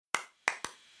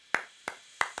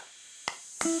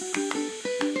Hello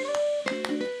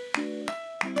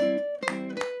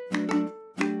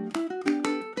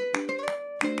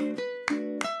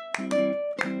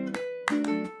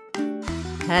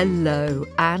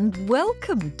and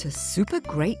welcome to Super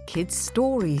Great Kids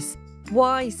Stories,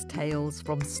 wise tales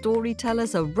from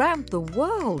storytellers around the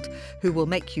world who will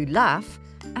make you laugh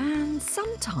and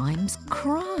sometimes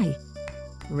cry.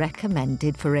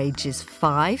 Recommended for ages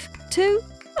 5 to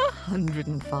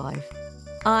 105.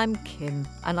 I'm Kim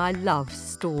and I love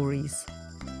stories.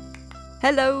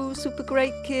 Hello, Super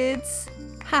Great Kids.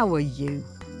 How are you?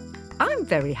 I'm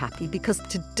very happy because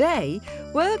today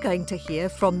we're going to hear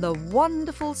from the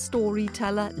wonderful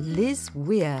storyteller Liz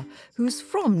Weir, who's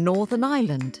from Northern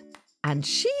Ireland. And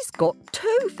she's got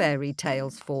 2 fairy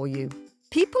tales for you.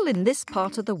 People in this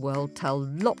part of the world tell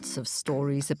lots of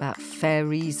stories about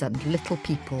fairies and little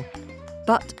people.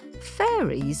 But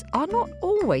fairies are not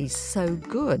always so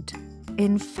good.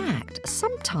 In fact,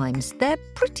 sometimes they're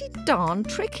pretty darn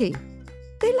tricky.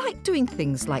 They like doing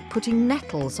things like putting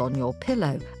nettles on your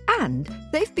pillow, and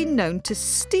they've been known to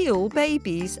steal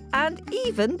babies and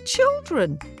even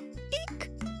children.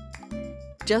 Eek!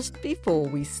 Just before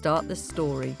we start the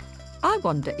story, I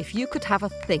wonder if you could have a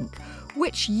think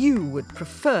which you would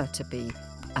prefer to be,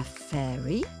 a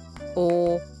fairy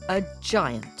or a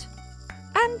giant,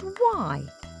 and why?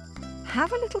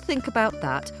 Have a little think about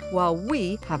that while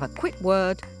we have a quick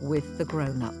word with the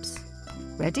grown-ups.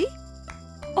 Ready?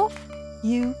 Off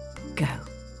you go.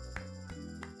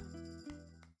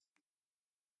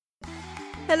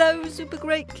 Hello, Super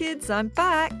Great Kids, I'm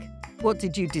back. What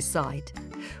did you decide?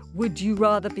 Would you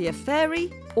rather be a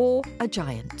fairy or a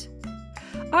giant?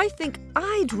 I think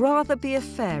I'd rather be a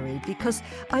fairy because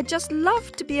I just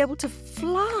love to be able to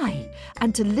fly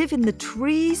and to live in the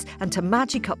trees and to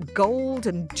magic up gold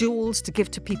and jewels to give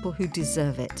to people who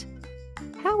deserve it.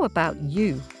 How about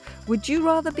you? Would you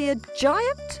rather be a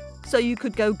giant so you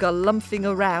could go galumphing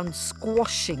around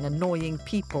squashing annoying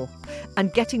people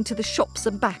and getting to the shops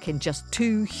and back in just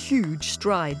 2 huge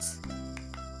strides?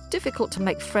 Difficult to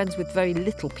make friends with very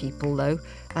little people, though,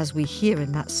 as we hear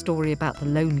in that story about the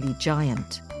lonely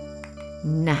giant.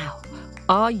 Now,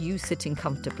 are you sitting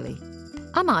comfortably?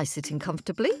 Am I sitting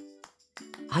comfortably?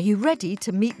 Are you ready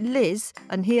to meet Liz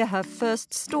and hear her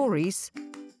first stories?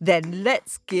 Then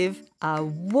let's give a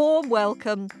warm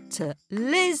welcome to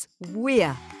Liz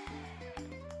Weir.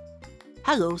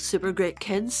 Hello, Super Great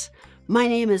Kids. My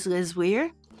name is Liz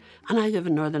Weir, and I live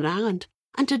in Northern Ireland.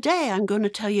 And today I'm going to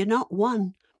tell you not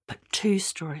 1, but 2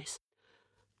 stories.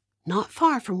 Not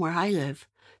far from where I live,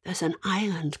 there's an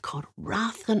island called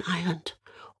Rathlin Island.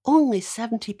 Only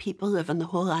 70 people live on the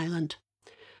whole island.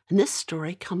 And this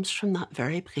story comes from that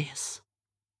very place.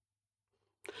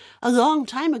 A long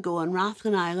time ago on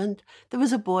Rathlin Island, there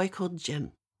was a boy called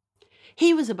Jim.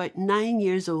 He was about 9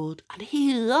 years old and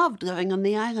he loved living on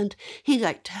the island. He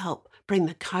liked to help bring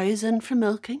the cows in for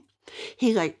milking.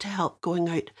 He liked to help going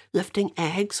out lifting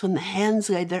eggs when the hens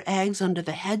laid their eggs under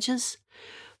the hedges.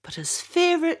 But his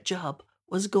favourite job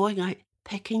was going out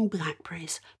picking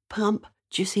blackberries, plump,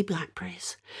 juicy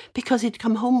blackberries, because he'd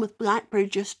come home with blackberry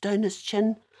juice down his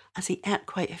chin as he ate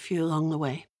quite a few along the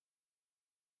way.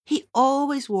 He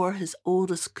always wore his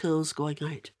oldest clothes going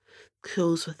out,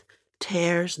 clothes with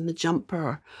tears in the jumper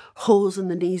or holes in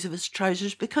the knees of his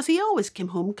trousers, because he always came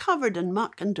home covered in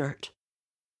muck and dirt.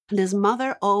 And his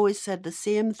mother always said the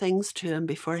same things to him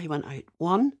before he went out.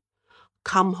 1,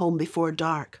 come home before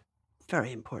dark.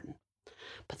 Very important.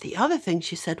 But the other thing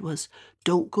she said was,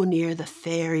 don't go near the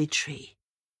fairy tree.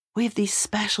 We have these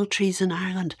special trees in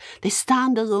Ireland. They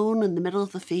stand alone in the middle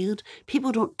of the field.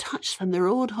 People don't touch them. They're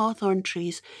old hawthorn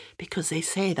trees because they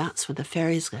say that's where the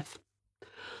fairies live.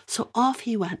 So off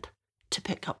he went to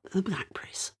pick up the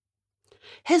blackberries.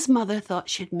 His mother thought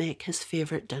she'd make his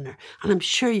favourite dinner, and I'm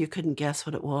sure you couldn't guess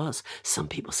what it was. Some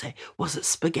people say, was it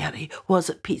spaghetti? Was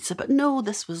it pizza? But no,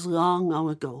 this was long, long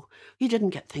ago. You didn't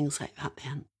get things like that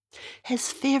then.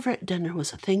 His favourite dinner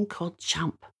was a thing called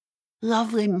champ.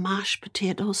 Lovely mashed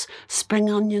potatoes, spring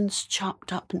onions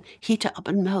chopped up and heated up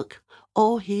in milk.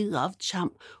 Oh, he loved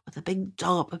champ with a big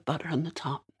dollop of butter on the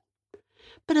top.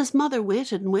 But his mother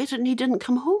waited and he didn't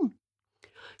come home.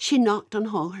 She knocked on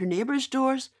all her neighbours'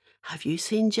 doors. Have you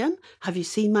seen Jim? Have you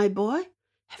seen my boy?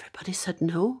 Everybody said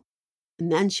no.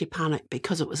 And then she panicked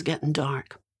because it was getting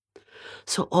dark.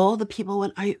 So all the people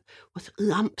went out with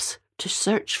lamps to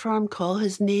search for him, call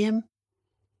his name.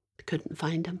 They couldn't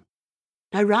find him.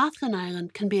 Now, Rathlin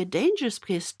Island can be a dangerous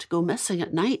place to go missing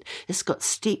at night. It's got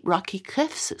steep rocky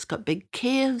cliffs, it's got big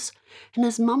caves, and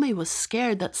his mummy was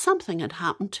scared that something had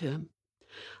happened to him.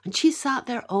 And she sat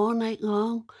there all night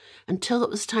long until it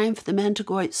was time for the men to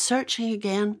go out searching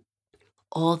again.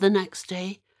 All the next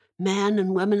day, men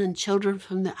and women and children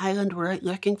from the island were out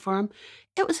looking for him.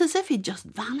 It was as if he'd just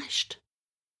vanished.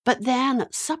 But then,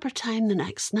 at supper time the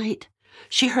next night,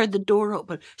 she heard the door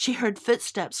open. She heard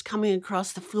footsteps coming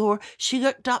across the floor. She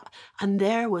looked up, and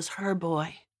there was her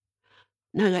boy.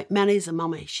 Now, like many's a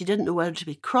mummy, she didn't know whether to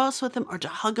be cross with him or to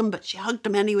hug him, but she hugged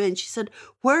him anyway, and she said,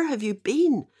 "Where have you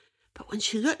been?" But when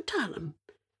she looked at him,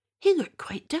 he looked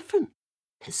quite different.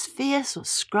 His face was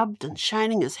scrubbed and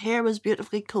shining, his hair was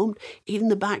beautifully combed, even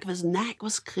the back of his neck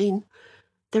was clean.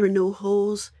 There were no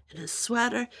holes in his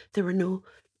sweater, there were no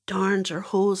darns or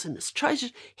holes in his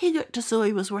trousers. He looked as though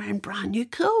he was wearing brand new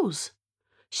clothes.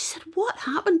 She said, "What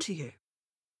happened to you?"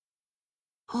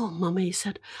 "Oh, Mummy," he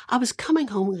said, "I was coming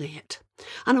home late,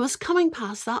 and I was coming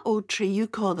past that old tree you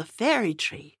call the fairy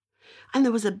tree, and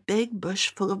there was a big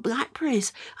bush full of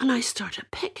blackberries, and I started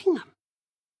picking them.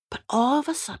 But all of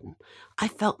a sudden, I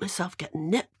felt myself getting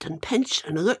nipped and pinched,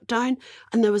 and I looked down,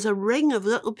 and there was a ring of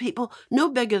little people no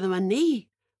bigger than my knee.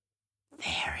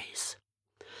 Fairies.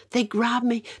 They grabbed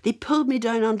me, they pulled me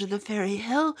down onto the fairy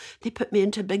hill, they put me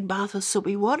into a big bath of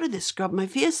soapy water, they scrubbed my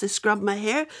face, they scrubbed my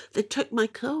hair, they took my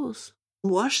clothes,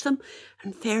 washed them,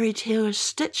 and fairy tailors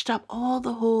stitched up all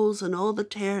the holes and all the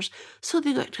tears so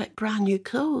they looked like brand new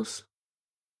clothes."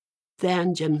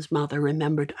 Then Jim's mother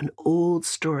remembered an old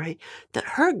story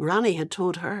that her granny had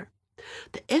told her,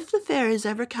 that if the fairies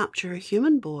ever capture a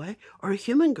human boy or a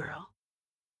human girl,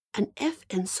 and if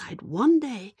inside one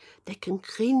day they can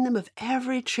clean them of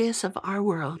every trace of our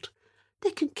world, they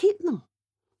can keep them.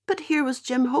 But here was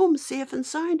Jim home, safe and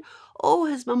sound. Oh,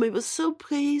 his mummy was so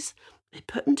pleased. They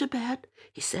put him to bed.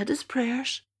 He said his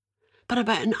prayers. But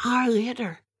about an hour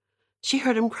later, she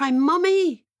heard him cry,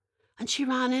 "Mummy!" And she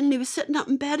ran in, and he was sitting up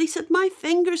in bed. He said, "My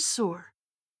finger's sore."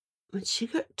 When she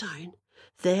looked down,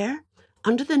 there,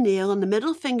 under the nail on the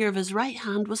middle finger of his right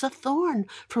hand, was a thorn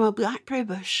from a blackberry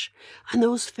bush, and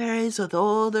those fairies, with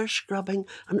all their scrubbing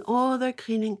and all their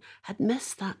cleaning, had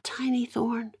missed that tiny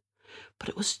thorn. But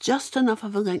it was just enough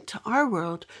of a link to our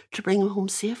world to bring him home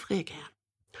safely again.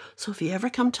 So if you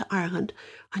ever come to Ireland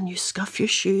and you scuff your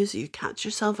shoes, or you catch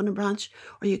yourself on a branch,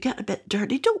 or you get a bit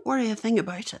dirty, don't worry a thing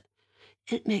about it.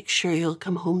 It makes sure you'll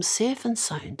come home safe and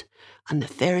sound, and the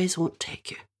fairies won't take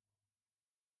you.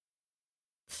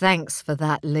 Thanks for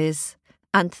that, Liz.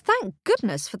 And thank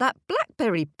goodness for that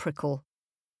blackberry prickle.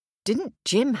 Didn't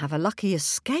Jim have a lucky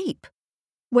escape?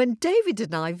 When David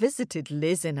and I visited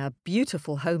Liz in her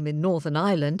beautiful home in Northern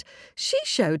Ireland, she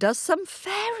showed us some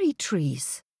fairy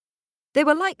trees. They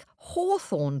were like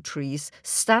hawthorn trees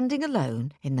standing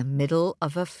alone in the middle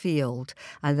of a field,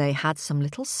 and they had some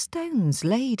little stones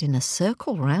laid in a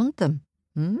circle round them.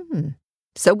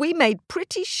 So we made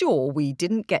pretty sure we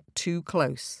didn't get too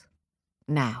close.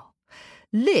 Now,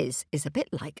 Liz is a bit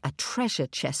like a treasure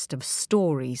chest of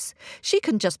stories. She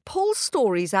can just pull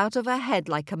stories out of her head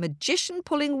like a magician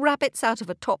pulling rabbits out of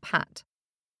a top hat.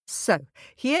 So,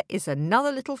 here is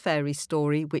another little fairy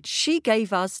story which she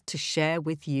gave us to share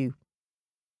with you.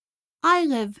 I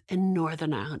live in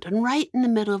Northern Ireland, and right in the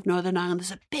middle of Northern Ireland there's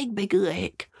a big, big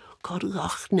lake called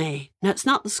Lough. Now, it's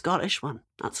not the Scottish one.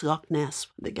 That's Loch Ness,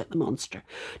 where they get the monster.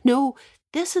 No,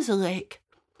 this is a lake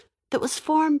that was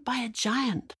formed by a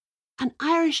giant. An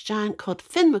Irish giant called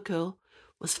Finn McCool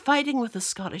was fighting with a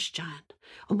Scottish giant,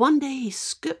 and one day he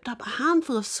scooped up a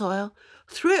handful of soil,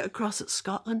 threw it across at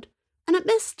Scotland, and it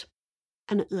missed,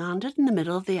 and it landed in the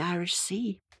middle of the Irish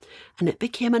Sea. And it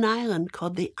became an island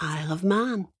called the Isle of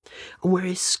Man, and where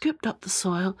he scooped up the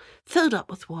soil, filled up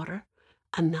with water,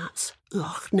 and that's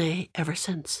Lough Neagh ever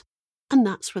since. And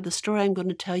that's where the story I'm going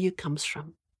to tell you comes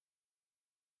from.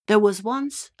 There was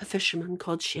once a fisherman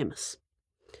called Seamus.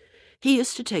 He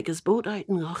used to take his boat out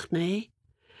in Lough Neagh,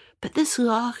 but this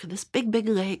lough, this big, big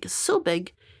lake, is so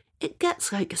big it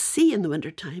gets like a sea in the winter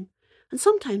time, and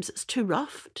sometimes it's too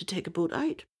rough to take a boat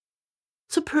out.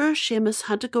 So poor Seamus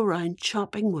had to go round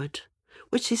chopping wood,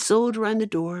 which he sold round the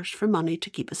doors for money to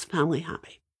keep his family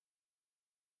happy.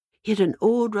 He had an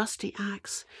old rusty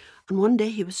axe, and one day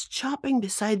he was chopping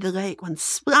beside the lake when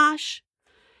splash,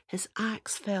 his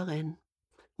axe fell in.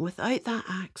 Without that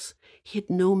axe, he had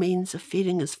no means of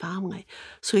feeding his family,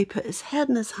 so he put his head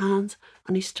in his hands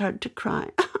and he started to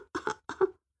cry.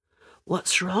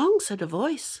 "What's wrong?" said a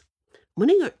voice. When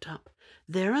he looked up,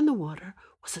 there in the water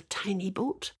was a tiny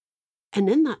boat. And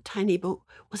in that tiny boat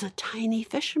was a tiny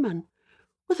fisherman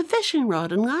with a fishing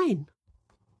rod and line.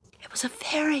 It was a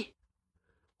fairy.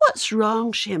 "What's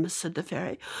wrong, Seamus?" said the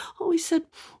fairy. "Oh," he said,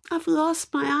 "I've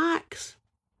lost my axe."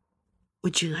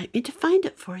 "Would you like me to find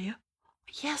it for you?"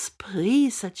 "Yes,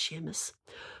 please," said Seamus.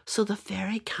 So the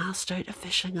fairy cast out a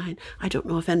fishing line. I don't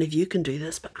know if any of you can do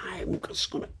this, but I'm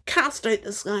just going to cast out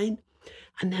this line.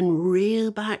 and then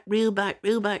reel back, reel back,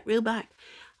 reel back, reel back.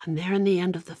 And there in the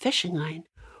end of the fishing line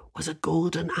was a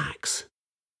golden axe.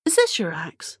 Is this your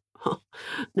axe? Oh,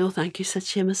 no, thank you, said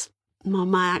Seamus. No,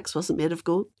 my axe wasn't made of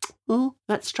gold. Oh,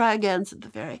 let's try again, said the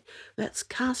fairy. Let's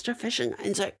cast our fishing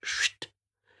lines out.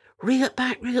 Reel it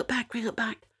back, reel it back, reel it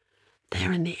back.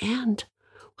 There in the end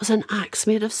was an axe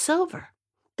made of silver.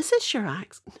 Is this your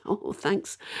axe? No,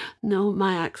 thanks. No,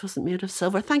 my axe wasn't made of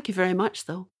silver. Thank you very much,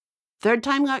 though. Third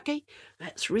time lucky.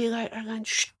 Let's reel out our line.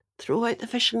 Throw out the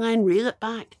fishing line, reel it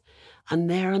back. And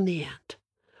there in the end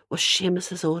was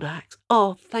Seamus's old axe.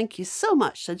 Oh, thank you so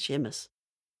much, said Seamus.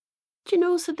 Do you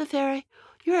know, said the fairy,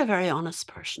 you're a very honest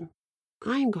person.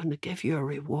 I'm going to give you a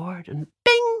reward. And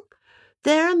bing!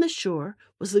 There on the shore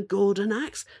was the golden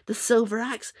axe, the silver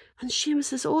axe, and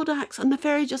Seamus's old axe, and the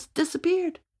fairy just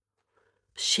disappeared.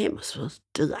 Seamus was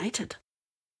delighted.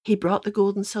 He brought the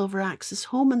gold and silver axes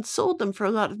home and sold them for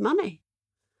a lot of money.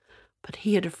 But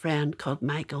he had a friend called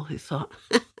Michael who thought,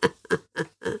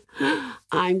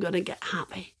 I'm going to get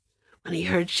happy. When he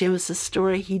heard Seamus's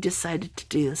story, he decided to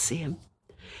do the same.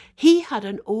 He had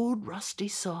an old rusty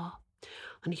saw,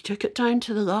 and he took it down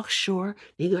to the Lough shore, and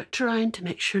he looked around to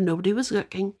make sure nobody was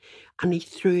looking, and he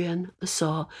threw in the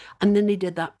saw, and then he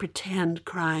did that pretend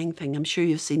crying thing. I'm sure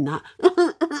you've seen that.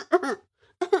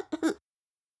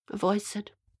 A voice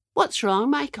said, What's wrong,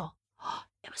 Michael?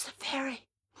 It was the fairy.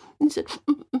 He said,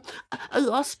 I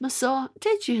lost my saw.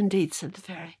 Did you indeed, said the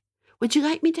fairy. Would you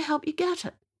like me to help you get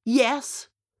it? Yes,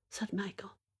 said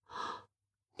Michael.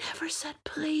 Never said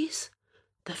please.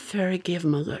 The fairy gave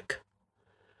him a look.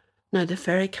 Now the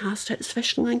fairy cast out his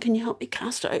fishing line. Can you help me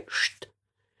cast it out?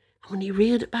 And when he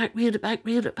reeled it back, reeled it back,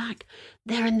 reeled it back,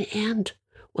 there in the end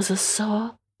was a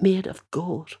saw made of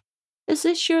gold. Is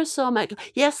this your saw, Michael?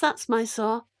 Yes, that's my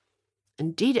saw.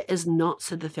 Indeed it is not,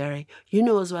 said the fairy. You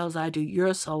know as well as I do,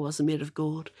 your saw wasn't made of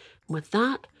gold. And with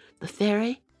that, the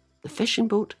fairy, the fishing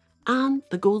boat, and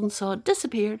the golden saw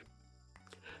disappeared.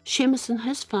 Seamus and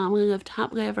his family lived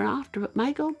happily ever after, but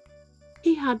Michael,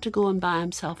 he had to go and buy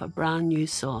himself a brand new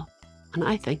saw, and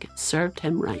I think it served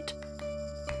him right.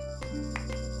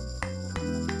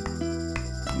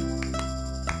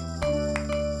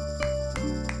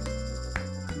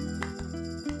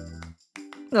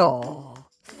 Oh,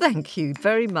 thank you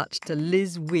very much to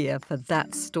Liz Weir for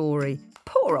that story.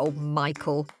 Poor old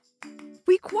Michael.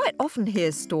 We quite often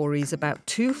hear stories about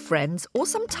two friends or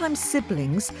sometimes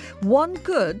siblings, one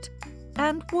good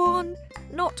and one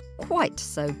not quite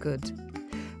so good.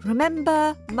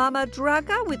 Remember Mama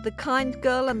Draga with the kind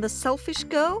girl and the selfish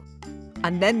girl?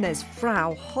 And then there's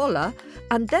Frau Holler,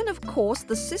 and then of course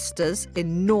the sisters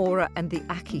in Nora and the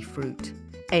Ackee Fruit.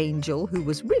 Angel, who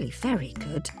was really very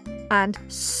good, and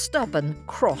stubborn,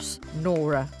 cross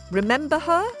Nora. Remember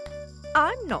her?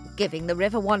 I'm not giving the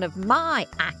river one of my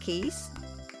Ackies.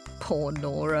 Poor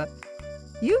Nora.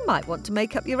 You might want to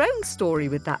make up your own story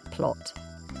with that plot.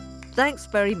 Thanks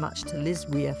very much to Liz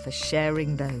Weir for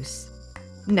sharing those.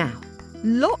 Now,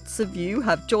 lots of you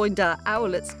have joined our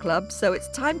Owlets Club, so it's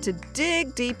time to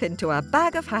dig deep into our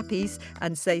bag of happies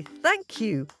and say thank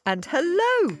you and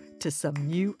hello to some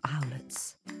new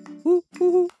owlets. Ooh,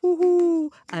 ooh, ooh,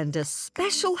 ooh. And a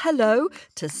special hello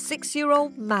to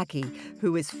 6-year-old Maggie,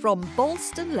 who is from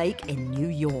Ballston Lake in New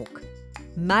York.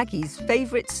 Maggie's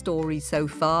favourite story so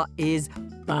far is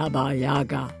Baba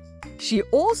Yaga. She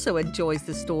also enjoys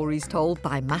the stories told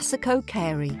by Masako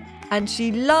Carey, and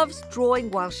she loves drawing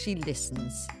while she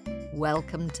listens.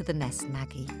 Welcome to the nest,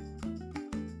 Maggie.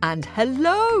 And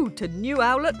hello to new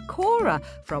owlet Cora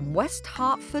from West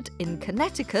Hartford in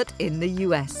Connecticut in the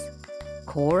US.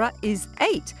 Cora is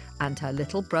 8 and her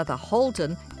little brother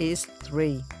Holden is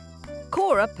 3.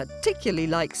 Cora particularly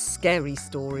likes scary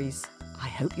stories. I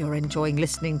hope you're enjoying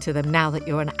listening to them now that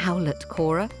you're an owlet,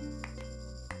 Cora.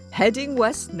 Heading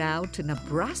west now to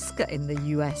Nebraska in the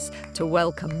US to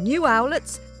welcome new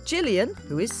owlets, Gillian,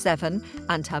 who is 7,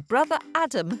 and her brother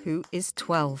Adam, who is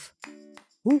 12.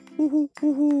 Ooh, ooh, ooh,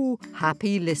 ooh.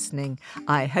 Happy listening.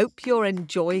 I hope you're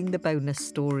enjoying the bonus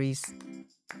stories.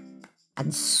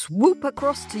 And swoop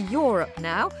across to Europe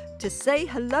now to say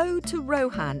hello to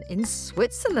Rohan in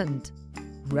Switzerland.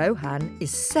 Rohan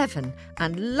is 7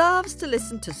 and loves to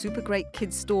listen to Super Great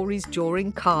Kids stories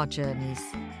during car journeys.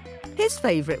 His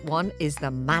favourite one is the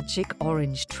Magic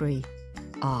Orange Tree.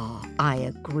 Ah, I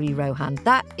agree, Rohan.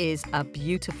 That is a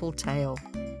beautiful tale.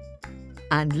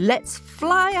 And let's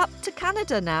fly up to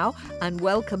Canada now and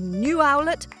welcome new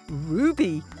owlet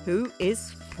Ruby, who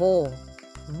is 4.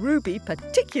 Ruby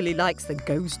particularly likes the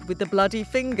ghost with the bloody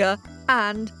finger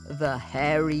and the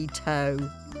hairy toe.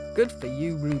 Good for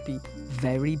you, Ruby.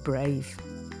 Very brave.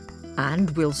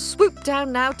 And we'll swoop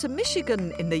down now to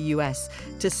Michigan in the US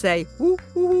to say woo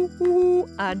woo woo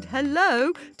and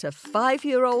hello to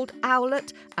 5-year-old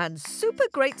owlet and super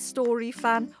great story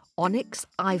fan Onyx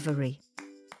Ivory.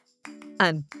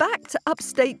 And back to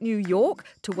upstate New York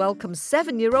to welcome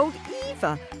 7-year-old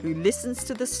Eva, who listens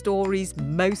to the stories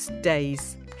most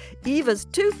days. Eva's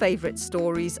 2 favourite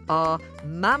stories are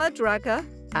Mama Draga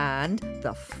and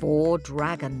The 4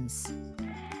 Dragons.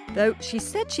 Though she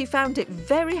said she found it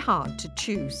very hard to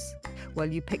choose.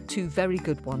 Well, you picked 2 very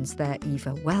good ones there,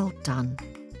 Eva. Well done.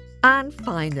 And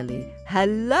finally,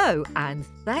 hello and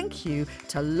thank you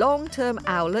to long-term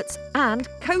owlets and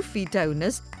Ko-fi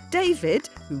donors David,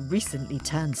 who recently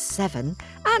turned 7,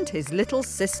 and his little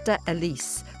sister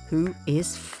Elise, who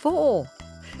is 4.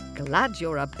 Glad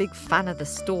you're a big fan of the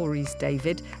stories,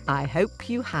 David. I hope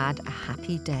you had a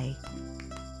happy day.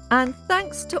 And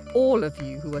thanks to all of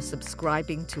you who are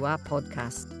subscribing to our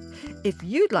podcast. If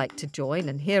you'd like to join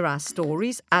and hear our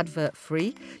stories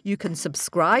advert-free, you can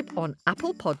subscribe on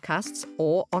Apple Podcasts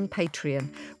or on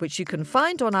Patreon, which you can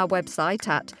find on our website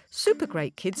at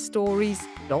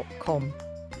supergreatkidsstories.com.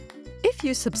 If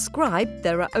you subscribe,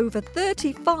 there are over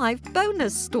 35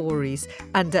 bonus stories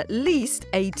and at least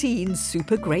 18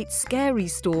 super great scary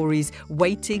stories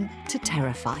waiting to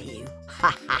terrify you.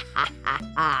 Ha ha ha ha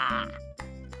ha!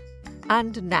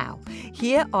 And now,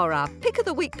 here are our Pick of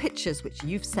the Week pictures which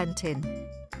you've sent in.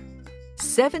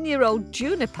 7-year-old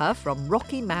Juniper from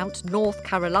Rocky Mount, North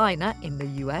Carolina in the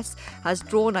US has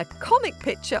drawn a comic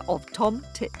picture of Tom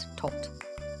Tit Tot.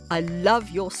 I love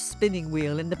your spinning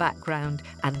wheel in the background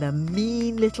and the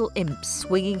mean little imp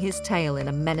swinging his tail in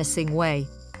a menacing way.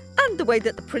 And the way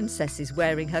that the princess is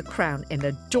wearing her crown in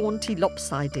a jaunty,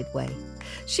 lopsided way.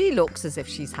 She looks as if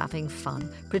she's having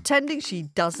fun, pretending she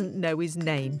doesn't know his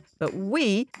name. But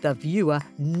we, the viewer,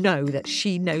 know that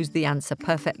she knows the answer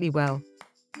perfectly well.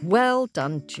 Well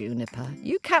done, Juniper.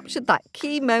 You captured that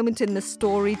key moment in the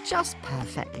story just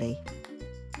perfectly.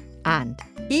 And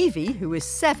Evie, who is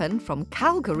 7 from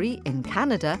Calgary in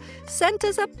Canada, sent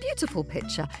us a beautiful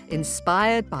picture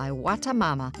inspired by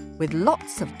Watamama with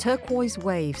lots of turquoise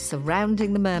waves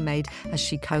surrounding the mermaid as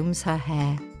she combs her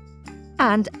hair.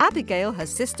 And Abigail, her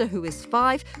sister who is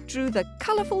 5, drew the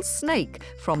colourful snake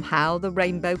from How the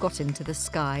Rainbow Got Into the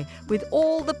Sky with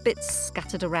all the bits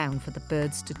scattered around for the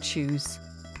birds to choose.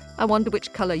 I wonder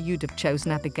which colour you'd have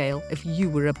chosen, Abigail, if you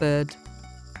were a bird.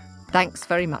 Thanks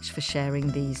very much for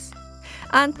sharing these.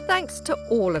 And thanks to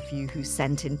all of you who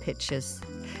sent in pictures.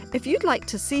 If you'd like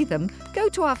to see them, go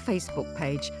to our Facebook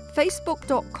page,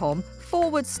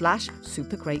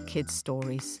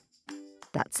 facebook.com/supergreatkidsstories.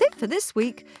 That's it for this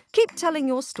week. Keep telling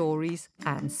your stories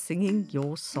and singing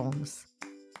your songs.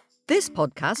 This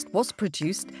podcast was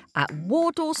produced at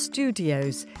Wardour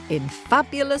Studios in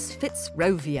fabulous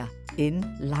Fitzrovia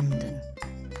in London.